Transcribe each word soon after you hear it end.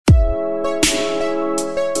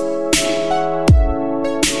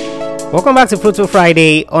Welcome back to Fruitful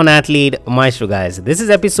Friday on Athlete Maestro, guys. This is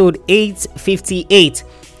episode 858.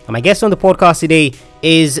 And my guest on the podcast today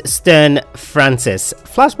is Stern Francis.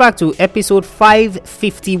 Flashback to episode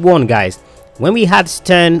 551, guys. When we had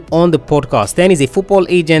Stern on the podcast, Stern is a football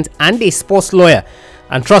agent and a sports lawyer.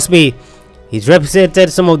 And trust me, he's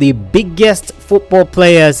represented some of the biggest football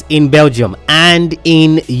players in Belgium and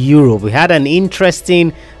in Europe. We had an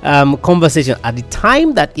interesting conversation. At the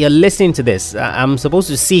time that you're listening to this, I'm supposed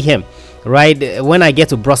to see him right when I get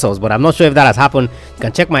to Brussels, but I'm not sure if that has happened. You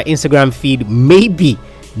can check my Instagram feed.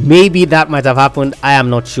 Maybe that might have happened. I am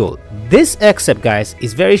not sure. This excerpt, guys,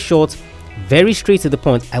 is very short, very straight to the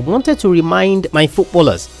point. I wanted to remind my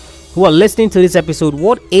footballers who are listening to this episode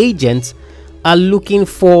what agents are looking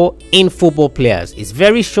for in football players. It's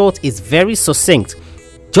very short, it's very succinct,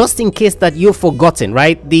 just in case that you've forgotten,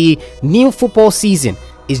 right? The new football season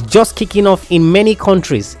is just kicking off in many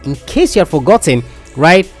countries. In case you're forgotten,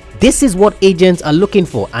 right, this is what agents are looking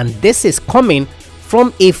for, and this is coming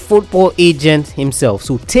from a football agent himself.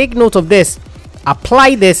 So take note of this,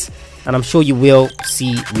 apply this, and I'm sure you will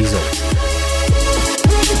see results.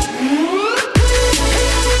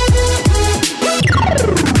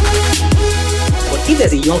 If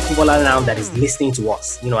there's a young footballer now that is listening to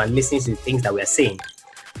us, and listening to the things that we're saying,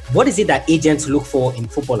 what is it that agents look for in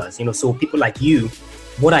footballers? So people like you,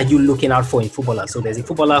 what are you looking out for in footballers? So there's a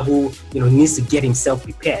footballer who, needs to get himself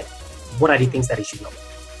prepared. What are the things that he should know?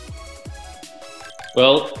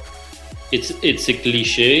 Well, it's a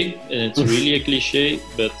cliche, and it's really a cliche,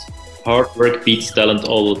 but hard work beats talent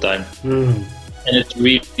all the time. And it's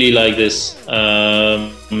really like this.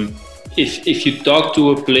 If you talk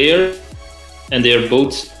to a player, and they are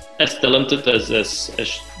both as talented as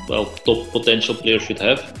top potential players should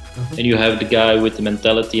have. And you have the guy with the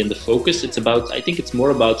mentality and the focus. I think it's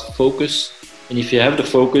more about focus. And if you have the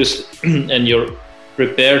focus and you're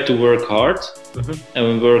prepared to work hard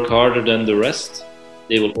and work harder than the rest,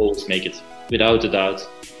 they will always make it, without a doubt.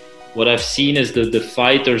 What I've seen is the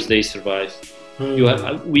fighters, they survive.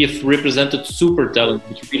 We have represented super talent,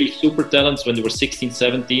 really super talents when they were 16,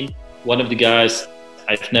 17. One of the guys,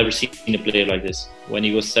 I've never seen a player like this. When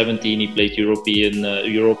he was 17, he played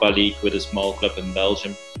Europa League with a small club in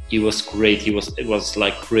Belgium. He was great. It was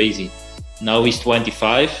like crazy. Now he's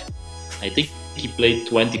 25. I think he played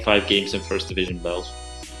 25 games in First Division Belgium.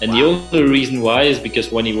 And the only reason why is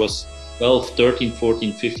because when he was 12, 13,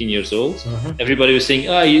 14, 15 years old, everybody was saying,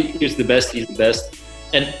 he's the best.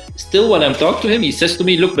 And still when I'm talking to him, he says to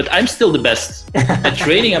me, look, but I'm still the best. At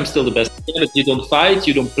training, I'm still the best. Yeah, but you don't fight,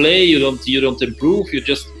 you don't play, you don't improve.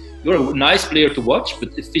 You're a nice player to watch, but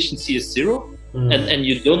efficiency is zero. And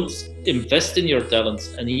you don't invest in your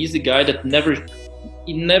talents. And he's the guy that never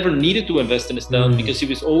needed to invest in his talent because he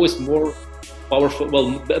was always more powerful,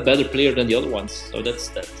 a better player than the other ones. So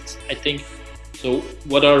that's I think. So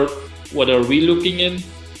what are we looking in?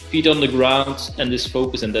 Feet on the ground and this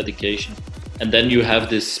focus and dedication. And then you have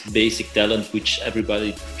this basic talent, which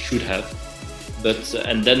everybody should have. But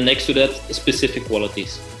and then next to that, specific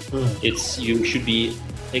qualities. You should be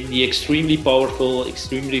like the extremely powerful,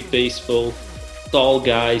 extremely paceful, tall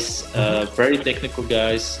guys, very technical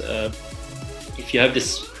guys. If you have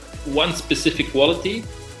this one specific quality,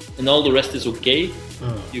 and all the rest is okay,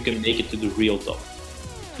 you can make it to the real top.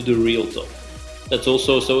 That's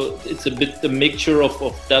also, so it's a bit the mixture of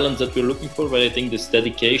talents that we're looking for, but I think this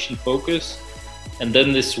dedication, focus, and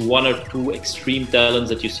then this one or two extreme talents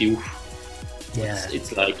that you see,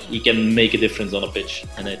 it's like he can make a difference on a pitch,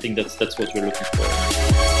 and I think that's what we're looking for.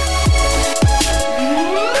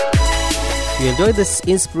 If you enjoyed this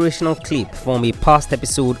inspirational clip from a past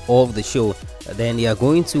episode of the show, then you are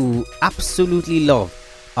going to absolutely love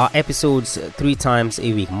our episodes 3 times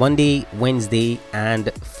a week: Monday, Wednesday,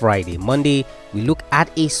 and Friday. Monday, we look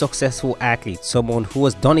at a successful athlete, someone who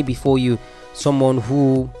has done it before you, someone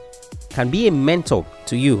who can be a mentor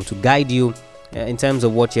to you, to guide you in terms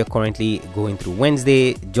of what you're currently going through.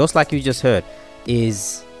 Wednesday, just like you just heard,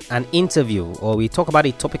 is an interview, or we talk about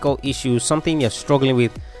a topical issue, something you're struggling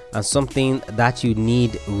with, and something that you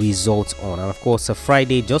need results on. And of course, a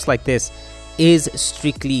Friday, just like this, is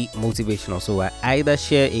strictly motivational. So I either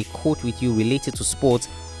share a quote with you related to sports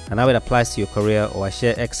and how it applies to your career, or I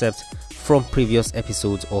share excerpts from previous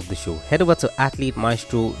episodes of the show. Head over to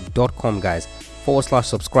athletemaestro.com, guys,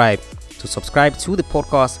 /subscribe to subscribe to the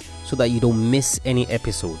podcast so that you don't miss any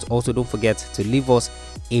episodes. Also, don't forget to leave us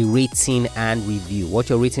a rating and review. What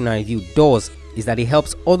your rating and review does is that it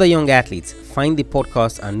helps other young athletes find the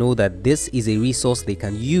podcast and know that this is a resource they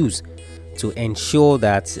can use to ensure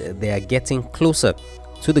that they are getting closer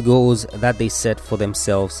to the goals that they set for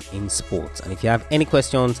themselves in sports. And if you have any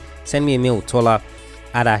questions, send me a mail,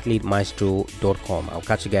 at athletemaestro.com. I'll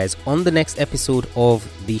catch you guys on the next episode of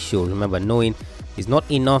the show. Remember, knowing is not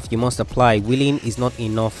enough, you must apply. Willing is not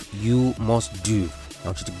enough, you must do. I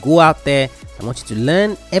want you to go out there. I want you to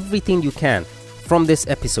learn everything you can from this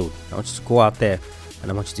episode. I want you to go out there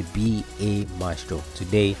and I want you to be a maestro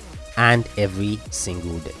today and every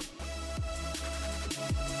single day.